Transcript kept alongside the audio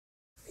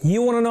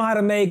You want to know how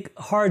to make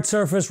hard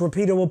surface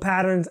repeatable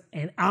patterns,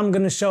 and I'm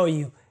going to show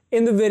you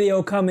in the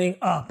video coming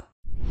up.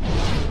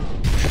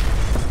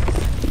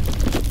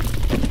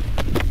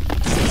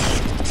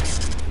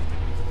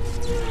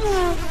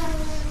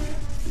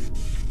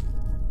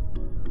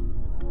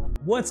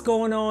 What's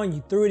going on,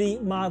 you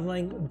 3D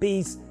modeling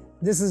beasts?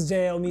 This is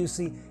JL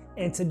Musey,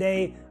 and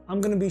today I'm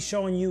going to be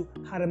showing you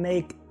how to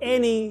make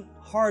any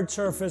hard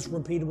surface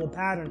repeatable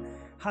pattern.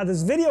 How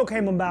this video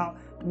came about: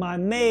 my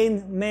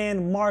main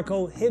man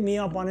Marco hit me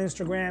up on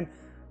Instagram,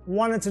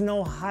 wanted to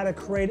know how to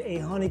create a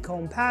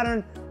honeycomb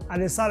pattern. I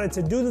decided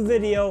to do the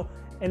video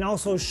and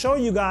also show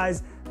you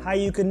guys how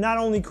you can not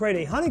only create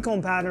a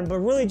honeycomb pattern, but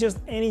really just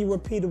any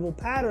repeatable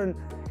pattern,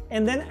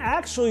 and then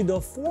actually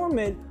deform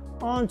it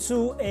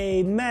onto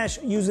a mesh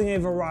using a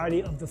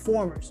variety of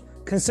deformers.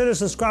 Consider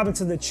subscribing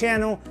to the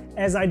channel,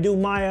 as I do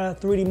Maya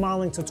 3D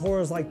modeling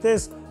tutorials like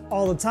this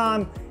all the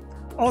time.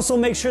 Also,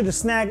 make sure to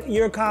snag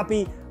your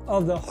copy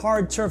of the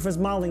hard surface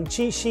modeling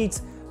cheat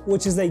sheets,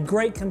 which is a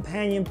great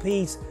companion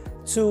piece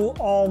to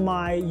all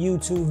my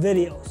YouTube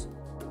videos.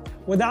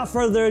 Without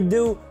further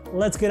ado,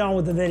 let's get on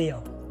with the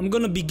video. I'm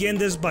gonna begin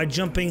this by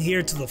jumping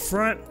here to the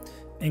front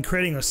and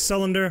creating a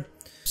cylinder.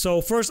 So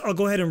first I'll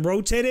go ahead and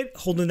rotate it,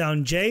 holding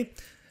down J.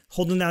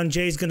 Holding down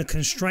J is gonna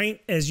constrain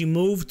as you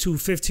move to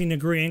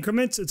 15-degree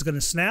increments, it's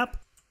gonna snap.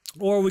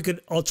 Or we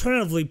could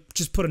alternatively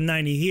just put a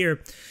 90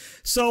 here.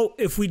 So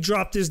if we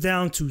drop this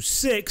down to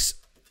 6,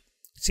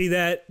 see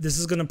that this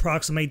is going to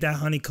approximate that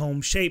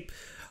honeycomb shape.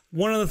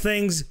 One of the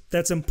things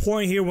that's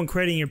important here when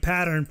creating your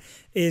pattern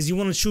is you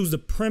want to choose the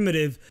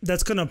primitive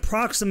that's going to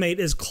approximate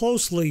as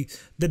closely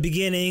the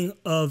beginning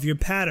of your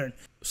pattern.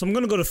 So I'm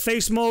going to go to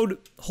face mode,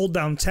 hold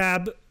down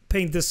tab,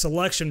 paint this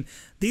selection.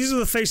 These are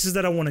the faces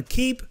that I want to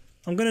keep.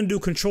 I'm going to do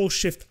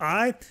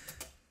Control-Shift-I.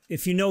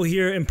 If you know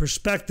here in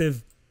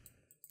perspective,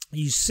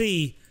 you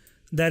see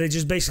that it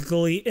just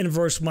basically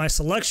inverts my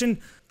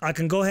selection. I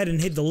can go ahead and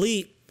hit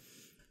delete.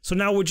 So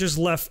now we're just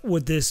left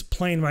with this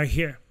plane right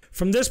here.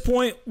 From this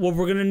point, what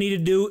we're gonna need to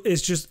do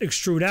is just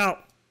extrude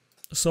out.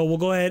 So we'll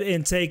go ahead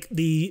and take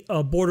the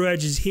border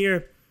edges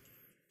here,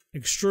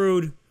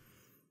 extrude,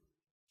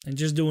 and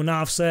just do an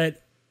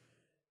offset.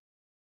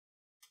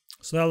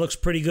 So that looks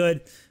pretty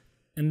good.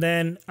 And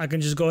then I can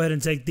just go ahead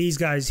and take these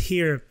guys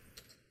here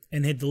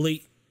and hit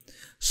delete.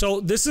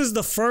 So this is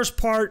the first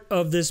part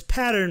of this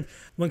pattern.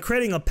 When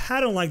creating a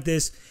pattern like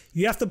this,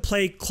 you have to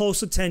pay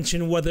close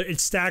attention whether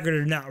it's staggered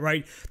or not,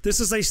 right?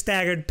 This is a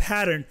staggered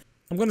pattern.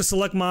 I'm going to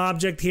select my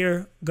object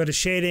here, go to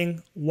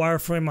shading,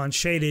 wireframe on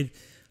shaded.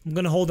 I'm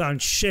going to hold down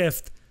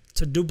shift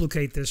to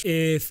duplicate this.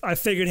 If I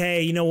figured,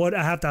 hey, you know what,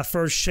 I have that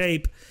first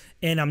shape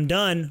and I'm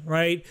done,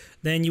 right?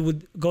 Then you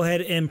would go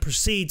ahead and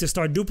proceed to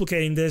start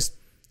duplicating this,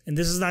 and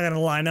this is not going to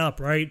line up,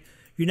 right?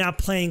 You're not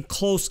paying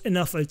close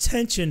enough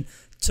attention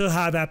to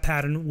how that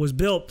pattern was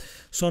built.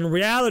 So in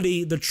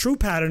reality, the true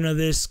pattern of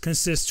this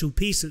consists of 2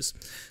 pieces.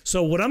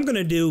 So what I'm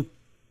gonna do,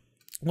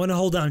 I'm gonna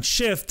hold down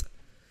shift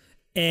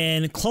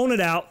and clone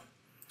it out.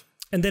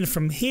 And then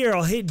from here,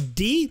 I'll hit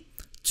D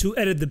to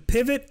edit the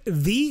pivot,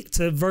 V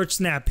to vert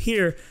snap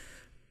here,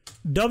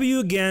 W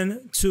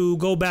again to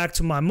go back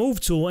to my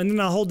move tool, and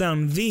then I'll hold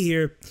down V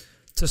here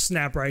to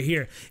snap right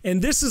here.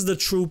 And this is the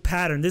true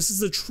pattern. This is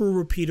the true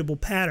repeatable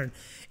pattern.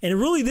 And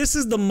really, this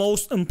is the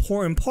most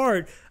important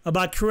part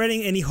about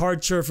creating any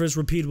hard surface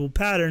repeatable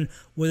pattern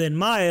within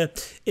Maya,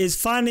 is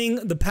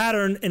finding the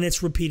pattern and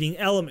its repeating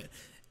element.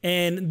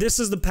 And this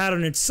is the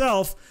pattern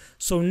itself.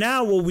 So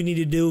now what we need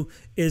to do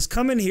is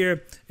come in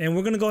here and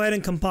we're going to go ahead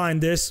and combine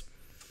this.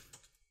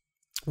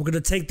 We're going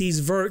to take these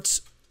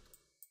verts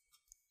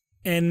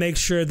and make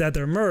sure that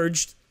they're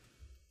merged.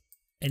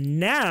 And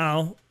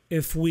now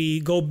if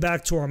we go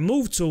back to our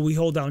move tool, we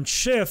hold down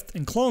shift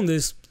and clone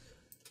this,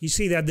 you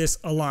see that this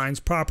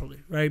aligns properly,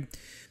 right?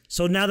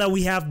 So now that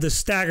we have the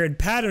staggered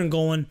pattern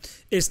going,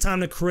 it's time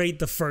to create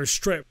the first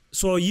strip.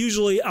 So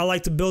usually I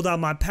like to build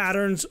out my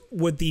patterns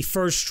with the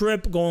first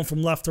strip going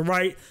from left to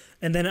right,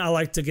 and then I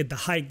like to get the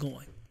height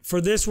going. For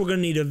this, we're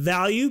gonna need a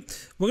value.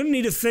 We're gonna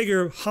need to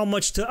figure how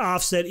much to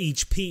offset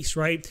each piece,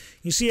 right?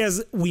 You see,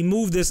 as we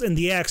move this in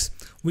the X,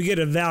 we get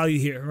a value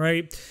here,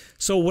 right?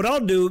 So what I'll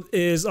do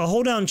is I'll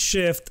hold down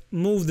shift,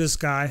 move this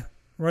guy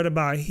right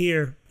about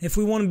here. If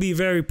we wanna be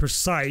very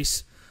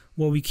precise,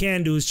 what we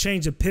can do is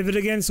change the pivot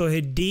again. So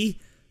hit D,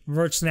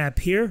 vert snap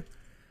here,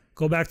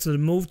 go back to the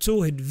move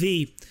tool, hit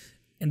V,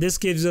 and this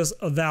gives us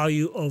a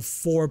value of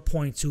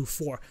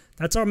 4.24.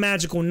 That's our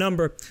magical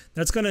number.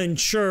 That's going to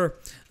ensure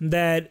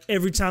that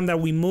every time that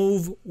we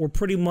move, we're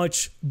pretty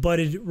much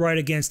butted right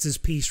against this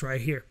piece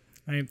right here.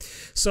 Right?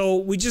 So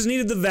we just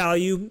needed the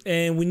value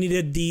and we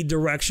needed the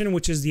direction,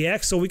 which is the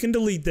X. So we can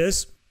delete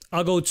this.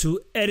 I'll go to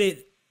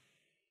Edit,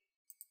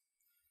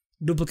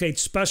 Duplicate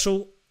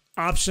Special,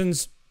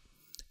 Options,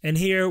 and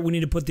here we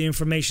need to put the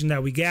information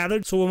that we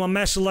gathered. So with my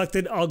mesh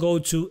selected, I'll go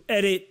to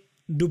Edit,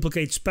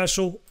 Duplicate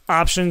Special,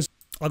 Options.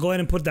 I'll go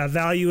ahead and put that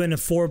value in at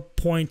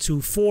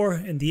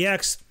 4.24 in the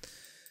X.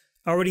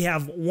 I already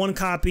have 1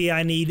 copy.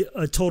 I need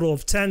a total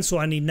of 10, so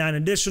I need 9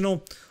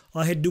 additional.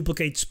 I'll hit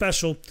Duplicate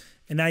Special,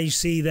 and now you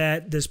see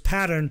that this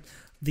pattern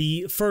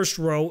the first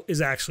row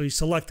is actually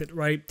selected,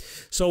 right?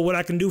 So what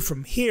I can do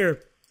from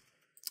here,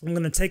 I'm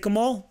going to take them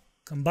all,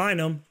 combine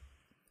them.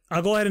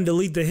 I'll go ahead and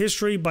delete the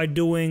history by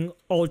doing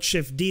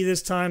Alt-Shift-D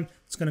this time.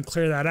 It's going to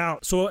clear that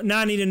out. So now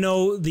I need to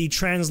know the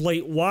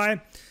translate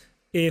Y.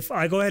 If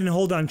I go ahead and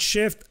hold on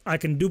Shift, I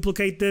can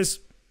duplicate this.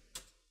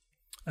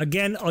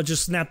 Again, I'll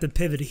just snap the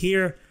pivot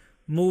here,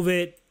 move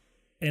it,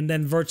 and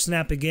then vert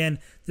snap again.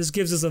 This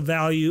gives us a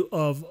value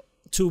of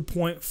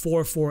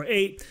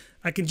 2.448.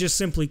 I can just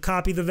simply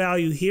copy the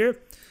value here,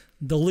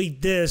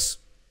 delete this,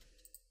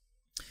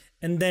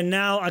 and then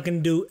now I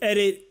can do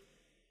edit,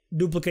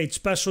 duplicate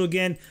special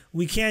again.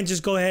 We can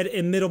just go ahead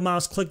and middle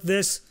mouse click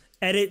this,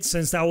 edit,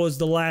 since that was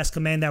the last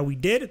command that we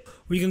did.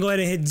 We can go ahead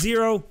and hit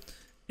 0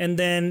 and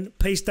then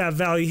paste that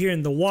value here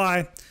in the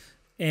Y.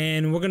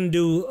 And we're going to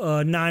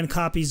do 9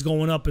 copies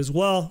going up as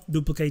well.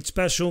 Duplicate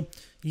special.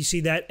 You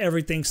see that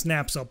everything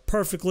snaps up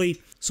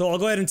perfectly. So I'll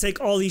go ahead and take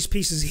all these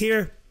pieces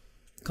here,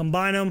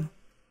 combine them,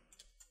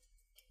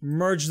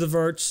 merge the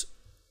verts,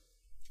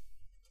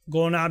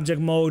 go in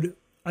object mode.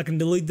 I can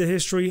delete the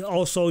history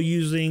also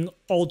using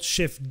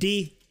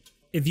Alt-Shift-D.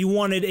 If you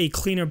wanted a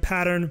cleaner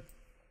pattern,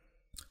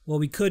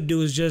 what we could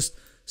do is just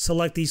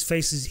select these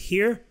faces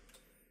here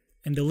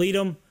and delete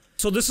them.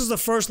 So this is the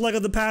first leg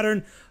of the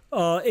pattern.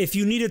 If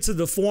you needed to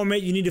deform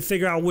it, you need to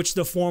figure out which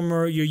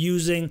deformer you're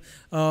using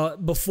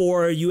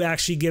before you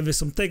actually give it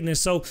some thickness.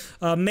 So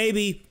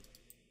maybe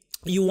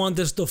you want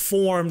this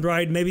deformed,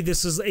 right? Maybe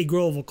this is a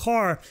grill of a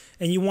car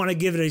and you want to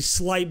give it a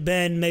slight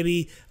bend.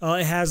 Maybe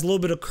it has a little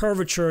bit of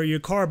curvature in your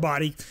car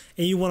body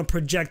and you want to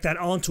project that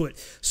onto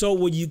it. So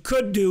what you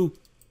could do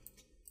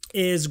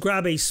is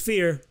grab a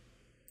sphere,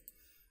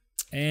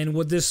 and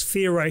what this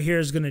sphere right here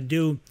is going to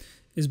do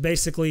is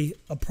basically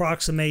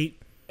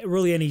approximate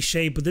really any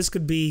shape, but this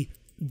could be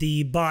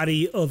the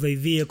body of a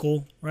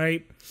vehicle,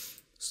 right?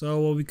 So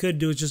what we could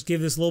do is just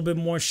give this a little bit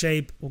more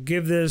shape. We'll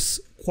give this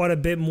quite a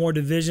bit more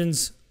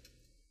divisions.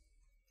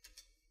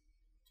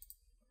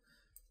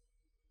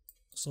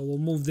 So we'll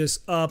move this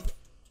up,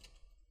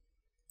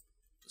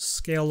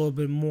 scale a little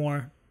bit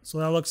more. So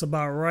that looks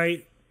about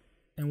right.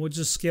 And we'll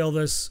just scale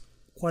this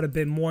quite a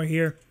bit more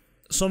here.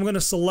 So I'm going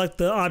to select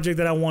the object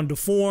that I want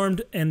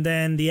deformed and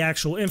then the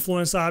actual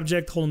influence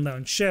object, holding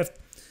down Shift.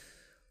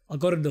 I'll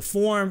go to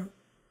deform,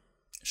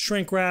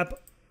 shrink wrap,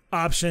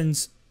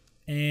 options,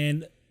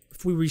 and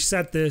if we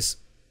reset this,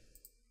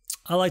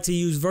 I like to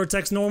use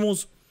vertex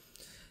normals,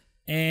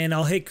 and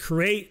I'll hit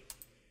create,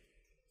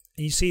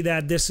 and you see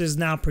that this is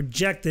now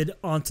projected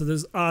onto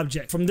this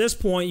object. From this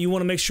point, you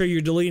want to make sure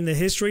you're deleting the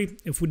history.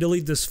 If we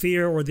delete the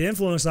sphere or the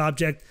influence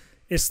object,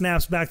 it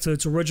snaps back to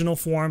its original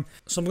form.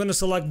 So I'm going to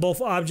select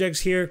both objects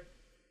here,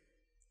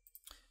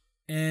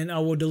 and I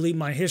will delete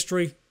my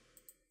history.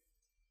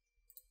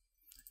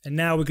 And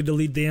now we could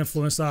delete the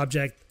influence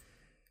object,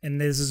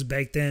 and this is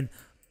baked in.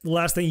 The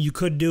last thing you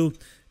could do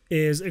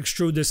is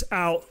extrude this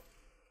out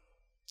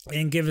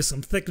and give it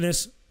some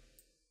thickness.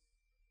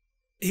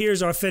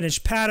 Here's our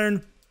finished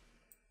pattern,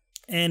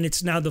 and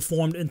it's now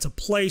deformed into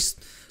place.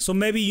 So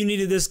maybe you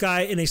needed this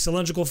guy in a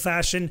cylindrical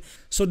fashion.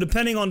 So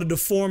depending on the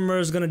deformer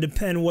is going to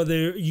depend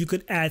whether you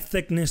could add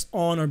thickness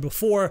on or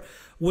before.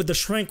 With the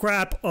shrink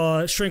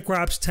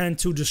wraps tend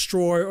to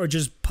destroy or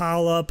just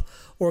pile up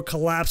or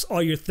collapse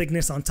all your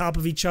thickness on top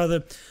of each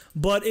other.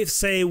 But if,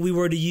 say, we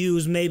were to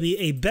use maybe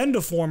a bend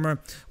deformer,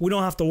 we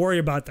don't have to worry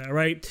about that,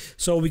 right?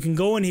 So we can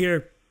go in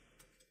here,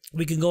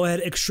 we can go ahead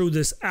and extrude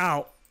this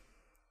out.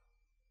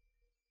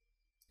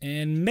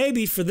 And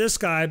maybe for this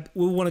guy,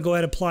 we want to go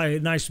ahead and apply a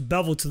nice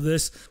bevel to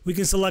this. We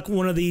can select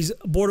one of these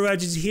border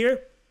edges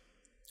here.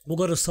 We'll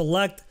go to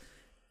select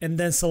and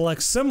then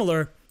select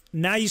similar.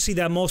 Now you see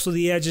that most of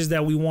the edges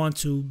that we want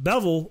to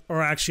bevel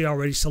are actually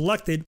already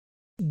selected.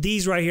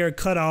 These right here are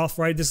cut off,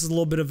 right? This is a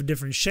little bit of a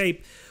different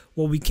shape.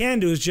 What we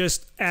can do is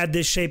just add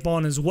this shape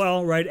on as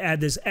well, right?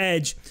 Add this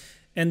edge.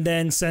 And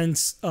then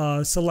since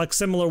select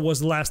similar was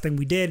the last thing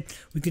we did,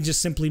 we can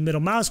just simply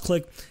middle mouse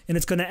click and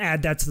it's going to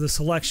add that to the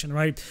selection,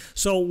 right?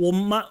 So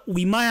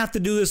we might have to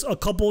do this a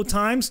couple of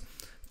times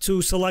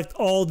to select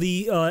all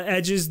the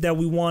edges that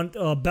we want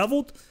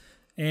beveled.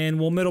 And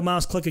we'll middle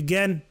mouse click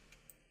again.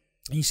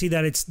 And you see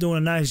that it's doing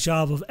a nice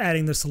job of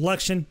adding the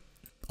selection.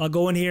 I'll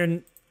go in here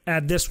and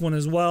add this one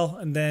as well,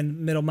 and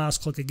then middle mouse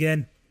click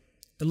again.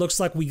 It looks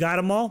like we got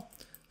them all.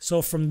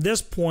 So from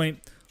this point,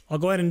 I'll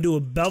go ahead and do a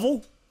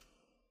bevel.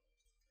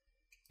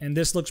 And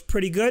this looks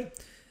pretty good.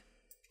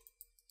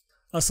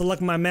 I'll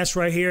select my mesh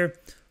right here.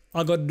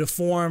 I'll go to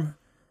deform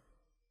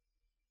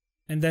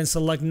and then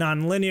select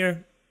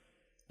non-linear.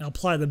 I'll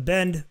apply the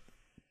bend.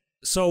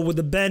 So with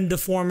the bend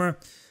deformer,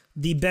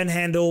 the bend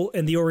handle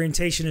and the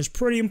orientation is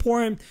pretty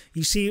important.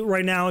 You see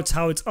right now it's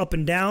how it's up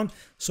and down.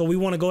 So we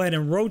want to go ahead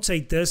and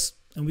rotate this,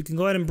 and we can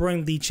go ahead and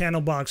bring the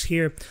channel box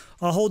here.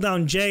 I'll hold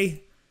down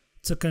J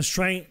to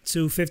constraint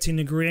to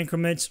 15-degree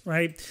increments,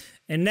 right?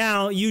 And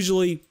now,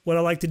 usually, what I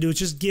like to do is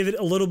just give it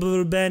a little bit of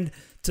a bend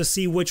to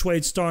see which way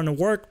it's starting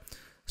to work.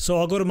 So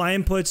I'll go to my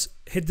inputs,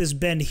 hit this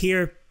bend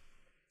here,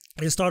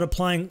 and start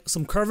applying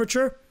some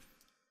curvature,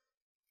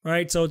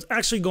 right? So it's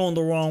actually going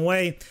the wrong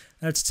way.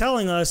 That's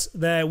telling us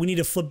that we need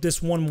to flip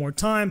this one more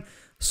time.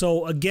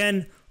 So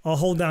again, I'll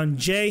hold down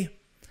J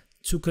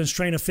to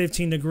constrain a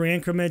 15-degree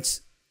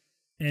increments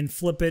and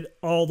flip it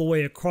all the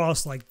way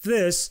across like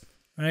this,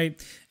 right?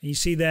 And you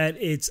see that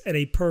it's at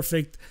a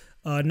perfect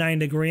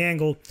 9-degree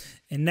angle.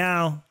 And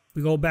now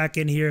we go back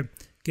in here,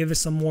 give it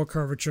some more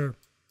curvature,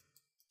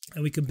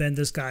 and we can bend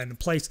this guy into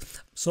place.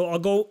 So I'll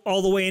go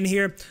all the way in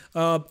here.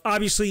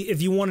 Obviously,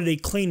 if you wanted a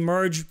clean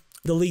merge,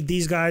 delete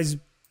these guys.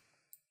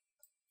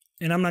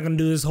 And I'm not going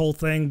to do this whole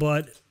thing,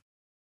 but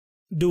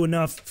do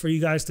enough for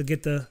you guys to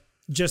get the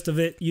gist of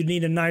it. You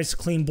need a nice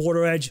clean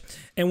border edge.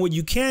 And what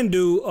you can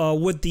do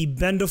with the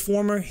bend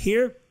deformer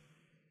here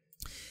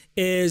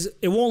is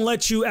it won't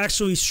let you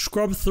actually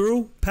scrub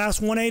through past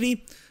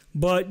 180,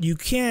 but you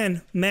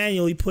can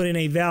manually put in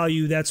a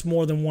value that's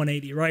more than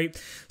 180,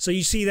 right? So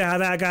you see that how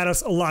that got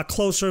us a lot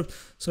closer.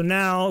 So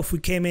now if we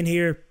came in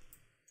here,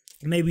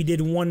 maybe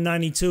did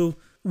 192,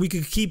 we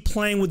could keep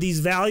playing with these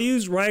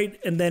values, right?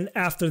 And then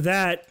after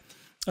that,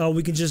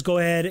 we can just go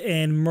ahead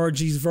and merge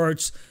these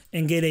verts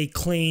and get a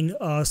clean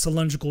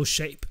cylindrical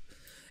shape.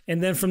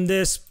 And then from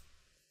this,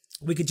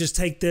 we could just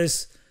take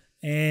this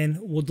and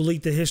we'll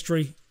delete the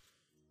history.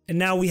 And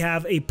now we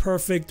have a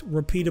perfect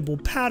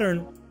repeatable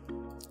pattern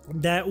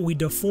that we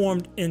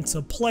deformed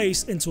into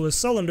place into a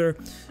cylinder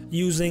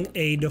using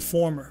a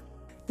deformer.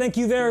 Thank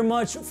you very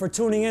much for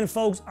tuning in,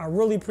 folks. I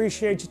really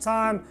appreciate your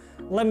time.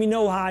 Let me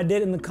know how I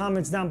did in the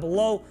comments down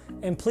below,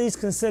 and please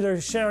consider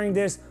sharing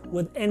this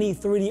with any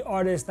 3D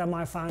artist that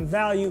might find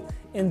value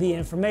in the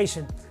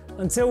information.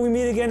 Until we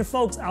meet again,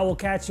 folks, I will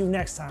catch you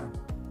next time.